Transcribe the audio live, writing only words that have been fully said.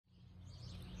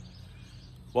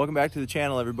Welcome back to the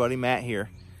channel, everybody. Matt here.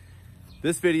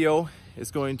 This video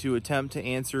is going to attempt to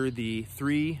answer the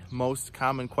 3 most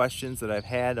common questions that I've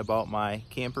had about my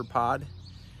camper pod.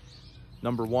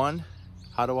 Number 1,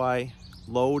 how do I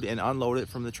load and unload it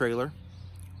from the trailer?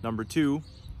 Number 2,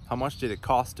 how much did it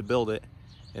cost to build it?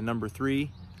 And number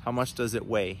 3, how much does it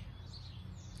weigh?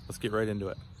 Let's get right into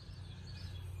it.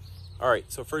 All right,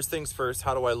 so first things first,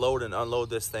 how do I load and unload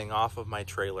this thing off of my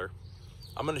trailer?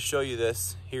 I'm going to show you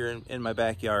this here in my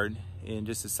backyard in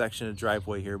just a section of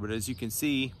driveway here, but as you can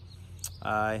see,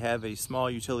 I have a small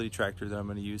utility tractor that I'm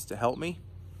going to use to help me.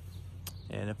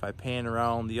 And if I pan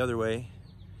around the other way,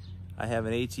 I have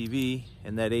an ATV,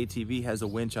 and that ATV has a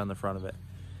winch on the front of it.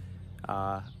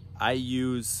 I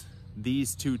use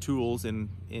these 2 tools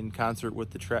in concert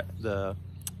with the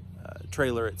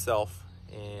trailer itself,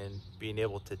 and being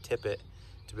able to tip it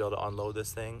to be able to unload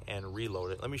this thing and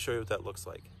reload it. Let me show you what that looks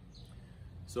like.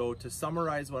 So to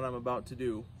summarize what I'm about to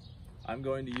do, I'm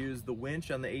going to use the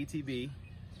winch on the ATV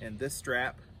and this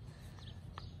strap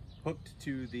hooked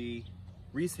to the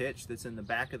grease hitch that's in the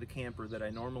back of the camper that I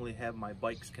normally have my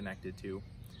bikes connected to.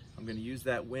 I'm going to use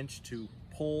that winch to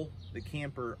pull the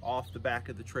camper off the back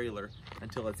of the trailer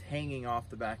until it's hanging off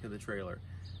the back of the trailer.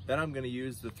 Then I'm going to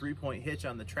use the 3-point hitch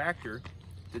on the tractor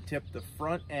to tip the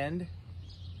front end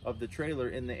of the trailer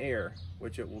in the air,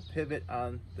 which it will pivot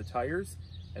on the tires,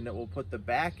 and it will put the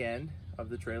back end of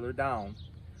the trailer down.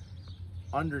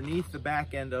 Underneath the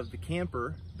back end of the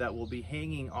camper that will be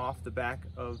hanging off the back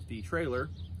of the trailer,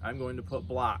 I'm going to put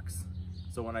blocks.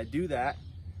 So when I do that,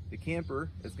 the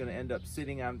camper is going to end up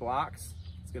sitting on blocks.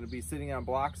 It's going to be sitting on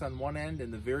blocks on one end,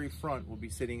 and the very front will be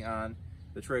sitting on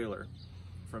the trailer.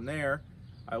 From there,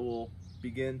 I will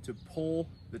begin to pull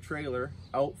the trailer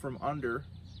out from under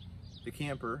the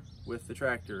camper with the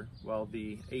tractor while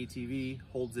the ATV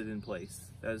holds it in place.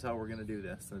 That is how we're going to do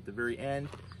this. And at the very end,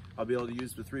 I'll be able to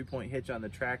use the 3-point hitch on the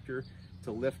tractor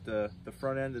to lift the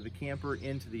front end of the camper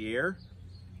into the air,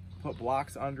 put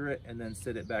blocks under it, and then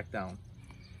sit it back down.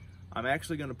 I'm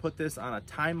actually going to put this on a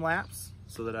time lapse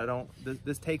so that I don't,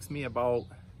 this takes me about,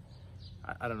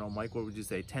 I don't know, Mike, what would you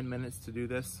say, 10 minutes to do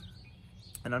this?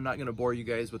 And I'm not going to bore you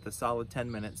guys with a solid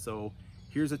 10 minutes, so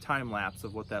here's a time lapse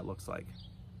of what that looks like.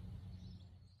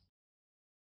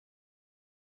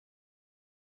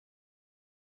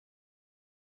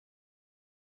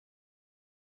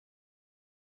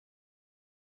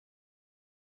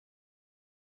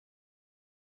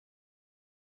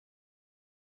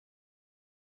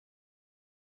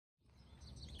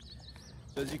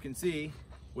 So as you can see,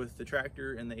 with the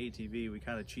tractor and the ATV, we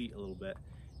kind of cheat a little bit.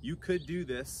 You could do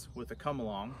this with a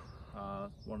come-along,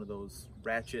 one of those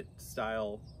ratchet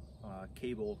style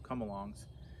cable come-alongs,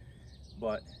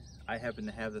 but I happen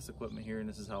to have this equipment here, and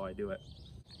this is how I do it.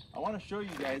 I want to show you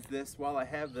guys this while I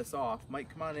have this off. Mike,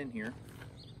 come on in here.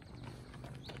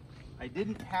 I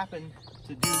didn't happen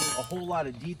to do a whole lot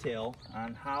of detail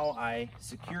on how I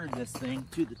secured this thing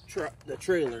to the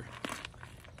trailer,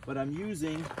 but I'm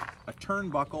using a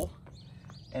turnbuckle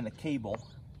and a cable.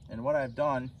 And what I've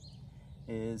done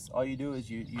is, all you do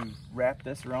is you wrap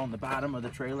this around the bottom of the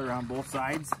trailer on both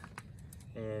sides,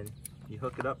 and you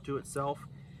hook it up to itself,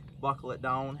 buckle it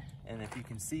down, and if you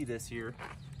can see this here,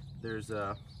 there's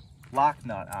a lock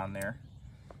nut on there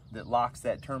that locks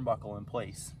that turnbuckle in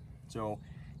place. So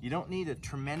you don't need a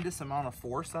tremendous amount of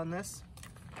force on this.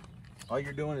 All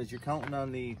you're doing is you're counting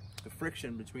on the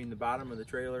friction between the bottom of the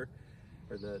trailer,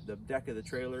 or the deck of the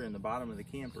trailer, and the bottom of the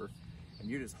camper, and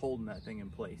you're just holding that thing in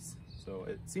place. So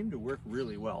it seemed to work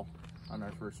really well on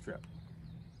our first trip.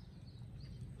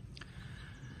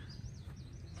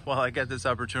 While I got this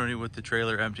opportunity with the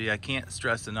trailer empty, I can't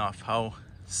stress enough how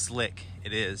slick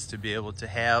it is to be able to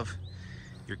have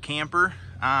your camper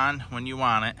on when you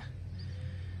want it,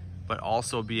 but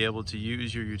also be able to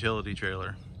use your utility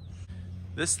trailer.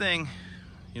 This thing,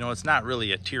 you know, it's not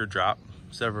really a teardrop.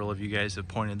 Several of you guys have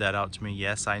pointed that out to me.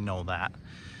 Yes, I know that.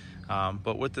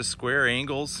 But with the square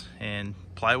angles and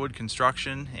plywood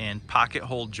construction and pocket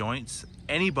hole joints,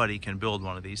 anybody can build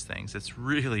one of these things. It's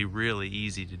really, really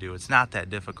easy to do. It's not that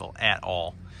difficult at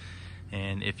all.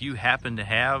 And if you happen to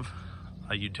have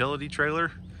a utility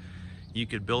trailer, you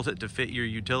could build it to fit your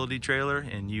utility trailer,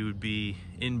 and you would be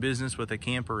in business with a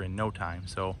camper in no time.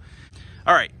 So,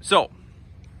 all right, so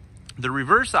the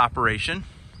reverse operation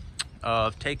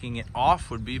of taking it off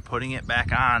would be putting it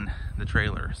back on the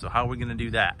trailer. So how are we going to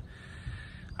do that?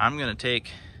 I'm going to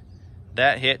take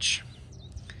that hitch,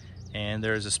 and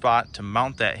there's a spot to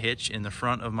mount that hitch in the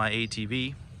front of my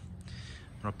ATV.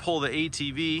 I'm going to pull the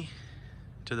ATV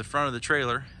to the front of the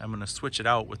trailer. I'm going to switch it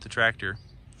out with the tractor,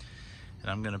 and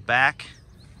I'm going to back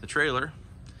the trailer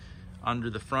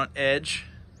under the front edge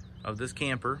of this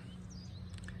camper,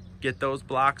 get those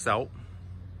blocks out,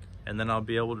 and then I'll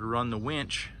be able to run the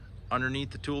winch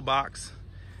underneath the toolbox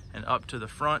and up to the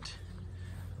front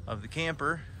of the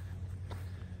camper,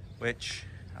 which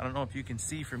I don't know if you can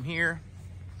see from here,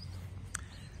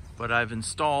 but I've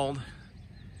installed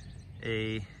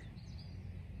a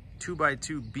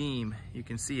 2x2 beam. You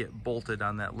can see it bolted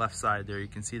on that left side there. You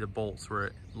can see the bolts where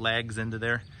it lags into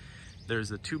there.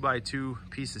 There's a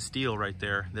 2x2 piece of steel right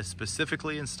there that's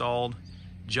specifically installed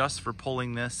just for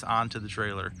pulling this onto the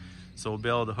trailer. So we'll be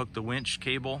able to hook the winch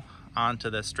cable onto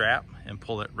the strap and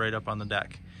pull it right up on the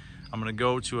deck. I'm gonna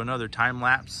go to another time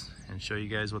lapse and show you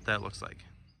guys what that looks like.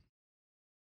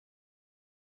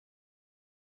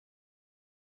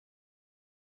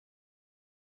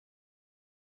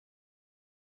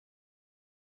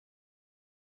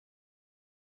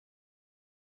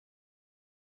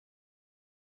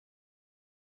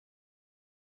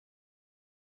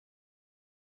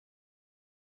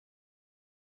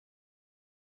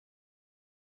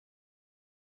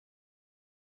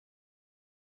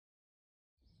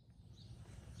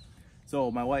 So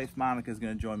my wife Monica is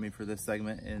going to join me for this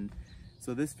segment, and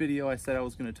so this video I said I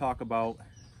was going to talk about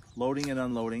loading and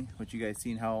unloading, which you guys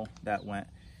seen how that went.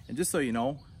 And just so you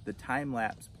know, the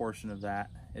time-lapse portion of that,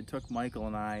 it took Michael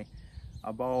and I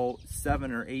about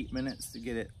 7 or 8 minutes to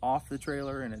get it off the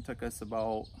trailer, and it took us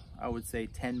about, I would say,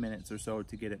 10 minutes or so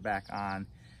to get it back on.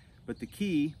 But the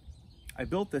key, I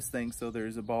built this thing so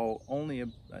there's about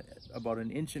about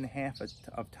 1.5 inches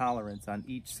of tolerance on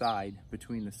each side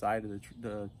between the side of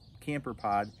the camper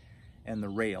pod and the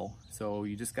rail. So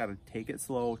you just got to take it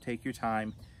slow, take your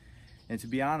time. And to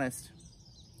be honest,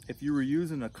 if you were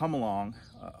using a come along,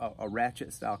 a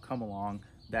ratchet style come along,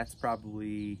 that's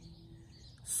probably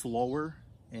slower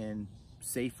and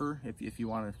safer, if you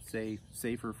want to say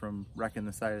safer from wrecking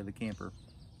the side of the camper.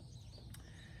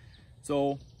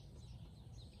 So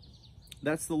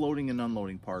that's the loading and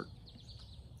unloading part.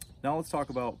 Now let's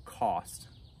talk about cost.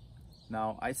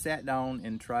 Now I sat down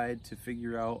and tried to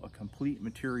figure out a complete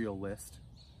material list,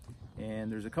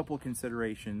 and there's a couple of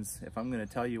considerations. If I'm going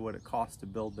to tell you what it costs to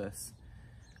build this,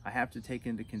 I have to take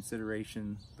into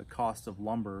consideration the cost of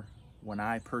lumber when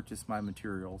I purchase my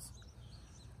materials.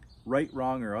 Right,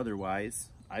 wrong, or otherwise,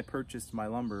 I purchased my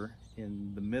lumber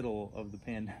in the middle of the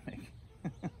pandemic.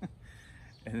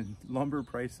 And lumber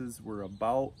prices were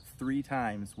about 3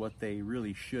 times what they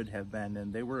really should have been,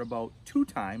 and they were about 2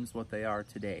 times what they are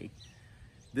today.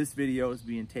 This video is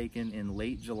being taken in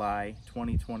late July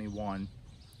 2021,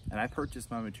 and I purchased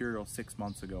my material 6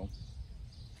 months ago.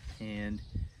 And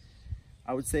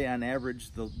I would say on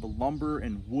average the lumber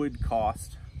and wood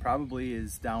cost probably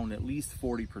is down at least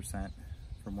 40%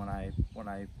 from when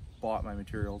I bought my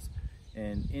materials.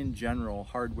 And in general,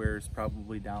 hardware is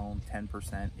probably down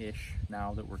 10%-ish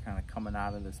now that we're kind of coming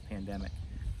out of this pandemic.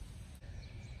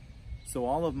 So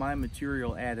all of my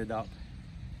material added up.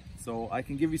 So I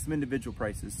can give you some individual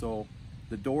prices. So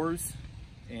the doors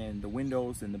and the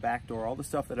windows and the back door, all the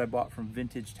stuff that I bought from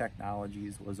Vintage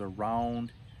Technologies was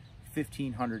around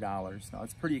 $1,500. Now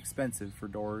it's pretty expensive for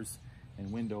doors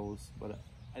and windows, but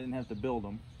I didn't have to build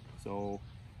them. So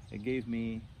it gave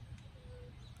me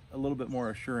a little bit more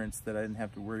assurance that I didn't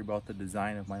have to worry about the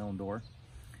design of my own door.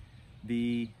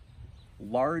 The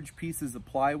large pieces of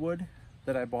plywood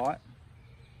that I bought,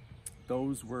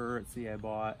 those were, let's see, I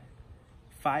bought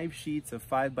 5 sheets of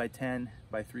 5x10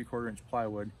 by 3/4 inch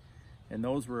plywood, and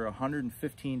those were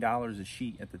 $115 a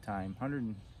sheet at the time. I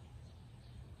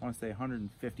want to say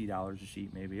 $150 a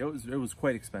sheet maybe. It was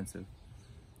quite expensive.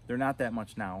 They're not that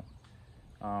much now,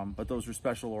 but those were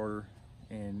special order.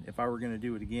 And if I were going to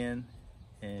do it again,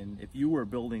 and if you were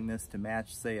building this to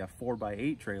match, say, a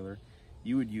 4x8 trailer,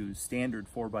 you would use standard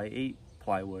 4x8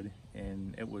 plywood,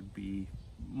 and it would be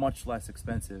much less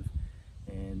expensive,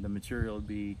 and the material would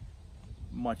be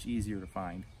much easier to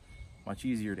find, much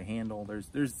easier to handle.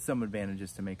 There's some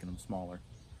advantages to making them smaller.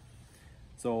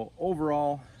 So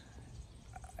overall,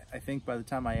 I think by the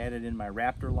time I added in my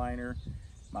Raptor liner,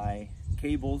 my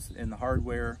cables and the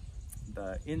hardware,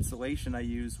 the insulation I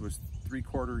used was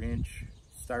 3/4 inch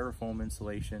styrofoam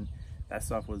insulation. That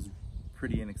stuff was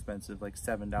pretty inexpensive, like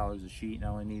 $7 a sheet, and I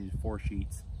only needed 4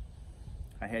 sheets.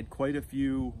 I had quite a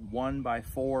few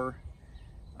 1x4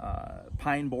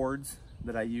 pine boards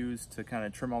that I used to kind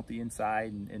of trim out the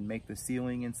inside and make the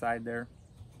ceiling inside there.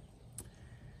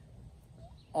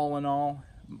 All in all,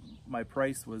 my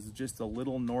price was just a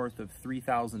little north of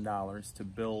 $3,000 to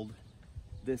build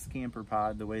this camper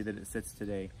pod the way that it sits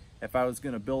today. If I was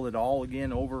going to build it all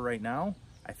again over right now,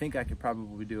 I think I could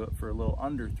probably do it for a little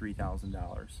under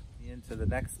 $3,000. Into the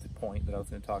next point that I was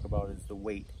going to talk about is the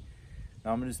weight.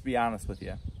 Now I'm going to just be honest with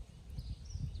you.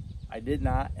 I did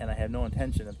not, and I have no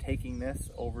intention of taking this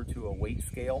over to a weight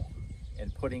scale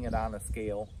and putting it on a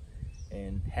scale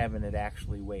and having it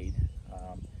actually weighed.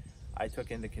 I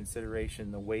took into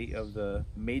consideration the weight of the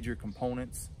major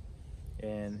components,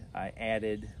 and I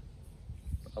added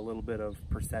a little bit of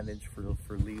percentage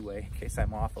for leeway in case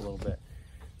I'm off a little bit.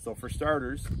 So for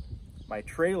starters, my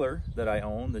trailer that I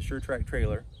own, the SureTrack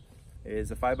trailer, is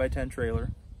a 5x10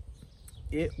 trailer.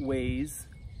 It weighs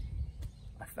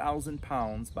 1,000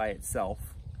 pounds by itself,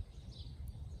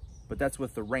 but that's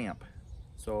with the ramp.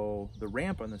 So the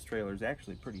ramp on this trailer is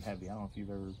actually pretty heavy. I don't know if you've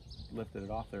ever lifted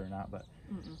it off there or not, but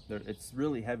it's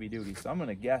really heavy duty. So I'm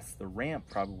gonna guess the ramp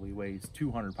probably weighs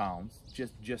 200 pounds,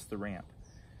 just the ramp.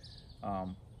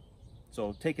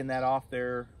 So taking that off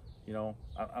there, you know,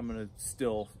 I'm gonna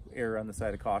still err on the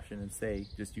side of caution and say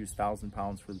just use 1,000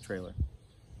 pounds for the trailer.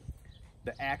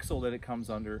 The axle that it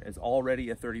comes under is already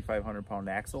a 3,500 pound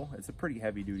axle. It's a pretty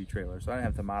heavy duty trailer, so I don't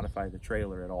have to modify the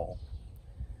trailer at all.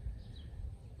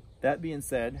 That being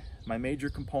said, my major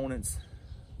components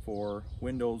for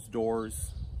windows,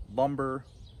 doors, lumber,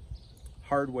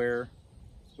 hardware,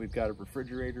 we've got a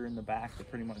refrigerator in the back that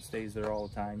pretty much stays there all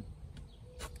the time.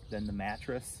 Then the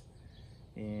mattress,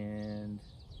 and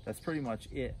that's pretty much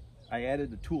it. I added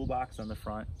the toolbox on the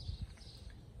front.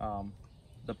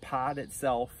 The pod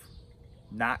itself,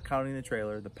 not counting the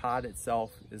trailer, the pod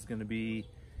itself is going to be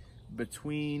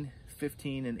between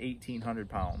 1,500 and 1,800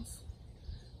 pounds.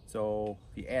 So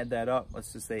if you add that up,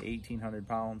 let's just say 1,800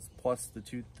 pounds plus the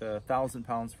 1,000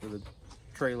 pounds for the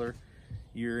trailer,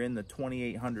 you're in the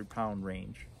 2,800 pound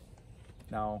range.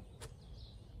 Now,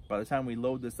 by the time we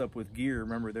load this up with gear,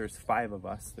 remember there's 5 of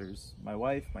us. There's my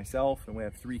wife, myself, and we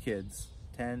have 3 kids,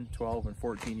 10, 12, and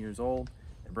 14 years old.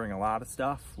 They bring a lot of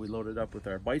stuff. We load it up with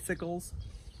our bicycles.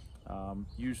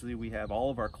 Usually we have all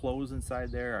of our clothes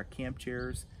inside there, our camp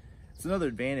chairs. It's another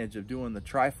advantage of doing the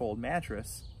trifold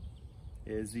mattress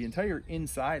is the entire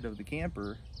inside of the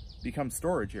camper becomes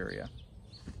storage area.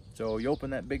 So you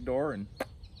open that big door and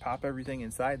pop everything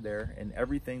inside there, and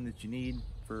everything that you need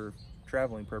for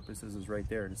traveling purposes is right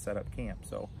there to set up camp.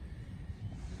 So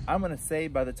I'm gonna say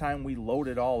by the time we load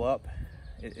it all up,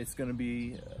 it's gonna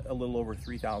be a little over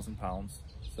 3,000 pounds.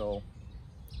 So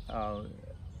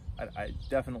I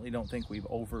definitely don't think we've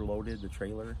overloaded the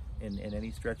trailer in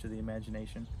any stretch of the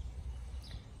imagination.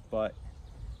 But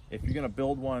if you're gonna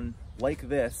build one like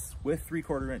this with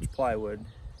 3/4 inch plywood,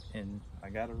 and I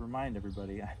gotta remind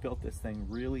everybody, I built this thing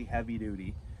really heavy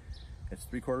duty. It's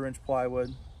 3/4 inch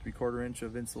plywood, 3/4 inch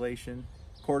of insulation,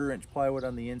 1/4 inch plywood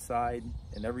on the inside,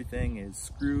 and everything is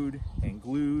screwed and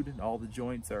glued, and all the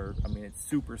joints are, I mean, it's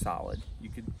super solid. You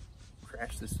could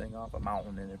crash this thing off a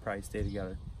mountain and it'd probably stay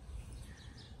together.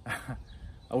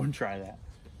 I wouldn't try that.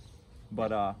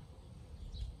 But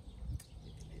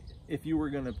if you were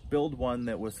gonna build one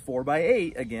that was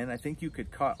 4x8, again, I think you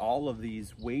could cut all of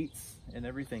these weights and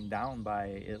everything down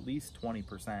by at least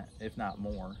 20%, if not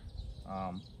more.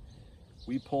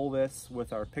 We pull this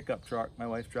with our pickup truck. My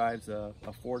wife drives a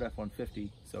Ford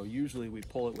F-150, so usually we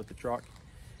pull it with the truck.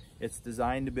 It's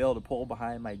designed to be able to pull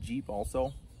behind my Jeep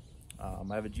also. I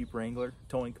have a Jeep Wrangler.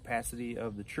 Towing capacity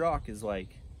of the truck is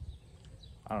like,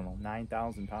 I don't know,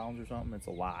 9,000 pounds or something. It's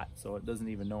a lot, so it doesn't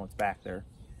even know it's back there.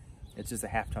 It's just a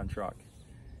half-ton truck.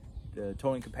 The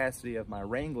towing capacity of my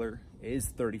Wrangler is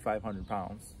 3,500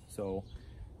 pounds. So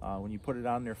when you put it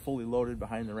on there fully loaded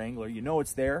behind the Wrangler, you know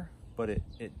it's there, but it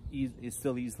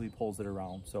still easily pulls it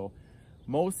around. So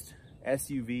most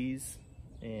SUVs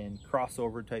and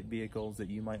crossover type vehicles that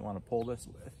you might want to pull this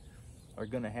with are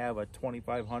going to have a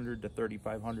 2,500 to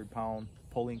 3,500 pound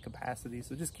pulling capacity.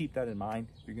 So just keep that in mind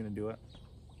if you're going to do it.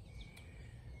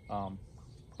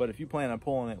 But if you plan on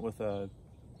pulling it with a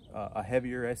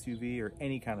heavier SUV or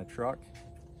any kind of truck,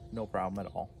 no problem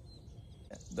at all.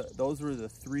 Those were the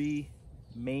 3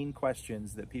 main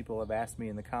questions that people have asked me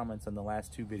in the comments on the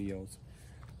last 2 videos: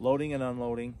 loading and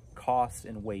unloading, cost,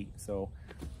 and weight. So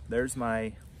there's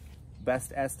my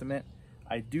best estimate.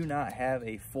 I do not have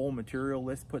a full material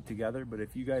list put together, but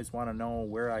if you guys want to know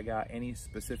where I got any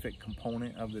specific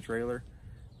component of the trailer,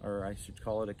 or I should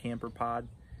call it a camper pod,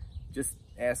 just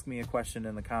ask me a question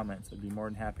in the comments. I'd be more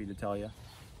than happy to tell you.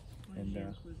 And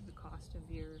include the cost of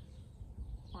your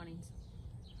awnings.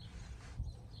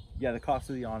 Yeah, the cost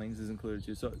of the awnings is included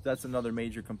too. So that's another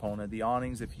major component. The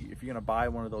awnings, if you're gonna buy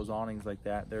one of those awnings like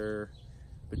that, they're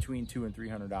between $200 and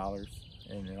 $300,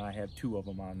 and I have 2 of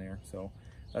them on there. So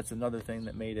that's another thing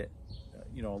that made it,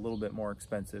 you know, a little bit more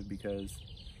expensive, because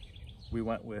we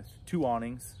went with 2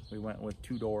 awnings, we went with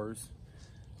 2 doors.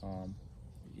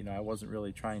 You know, I wasn't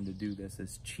really trying to do this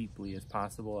as cheaply as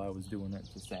possible. I was doing it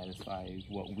to satisfy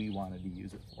what we wanted to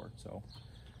use it for. So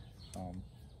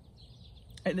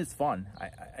And it's fun.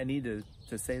 I need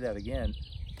to say that again.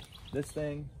 This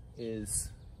thing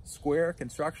is square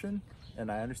construction,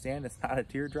 and I understand it's not a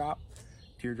teardrop.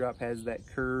 Teardrop has that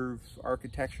curve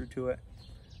architecture to it.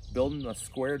 Building a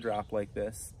square drop like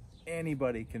this,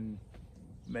 anybody can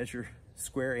measure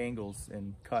square angles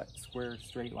and cut square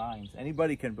straight lines.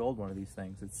 Anybody can build one of these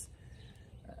things. It's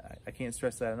I can't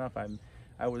stress that enough.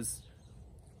 I was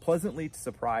pleasantly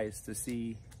surprised to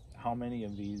see how many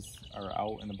of these are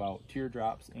out and about,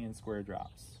 teardrops and square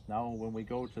drops. Now when we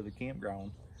go to the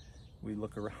campground, we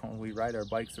look around, we ride our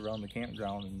bikes around the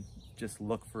campground and just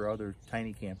look for other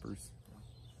tiny campers.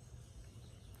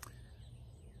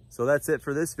 So that's it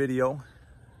for this video.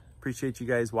 Appreciate you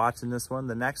guys watching this one.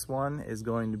 The next one is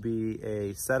going to be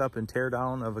a setup and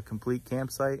teardown of a complete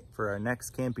campsite for our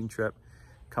next camping trip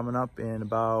coming up in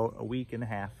about a week and a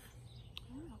half.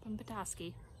 Up in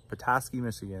Petoskey. Petoskey,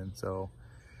 Michigan. So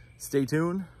stay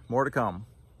tuned, more to come.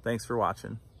 Thanks for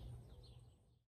watching.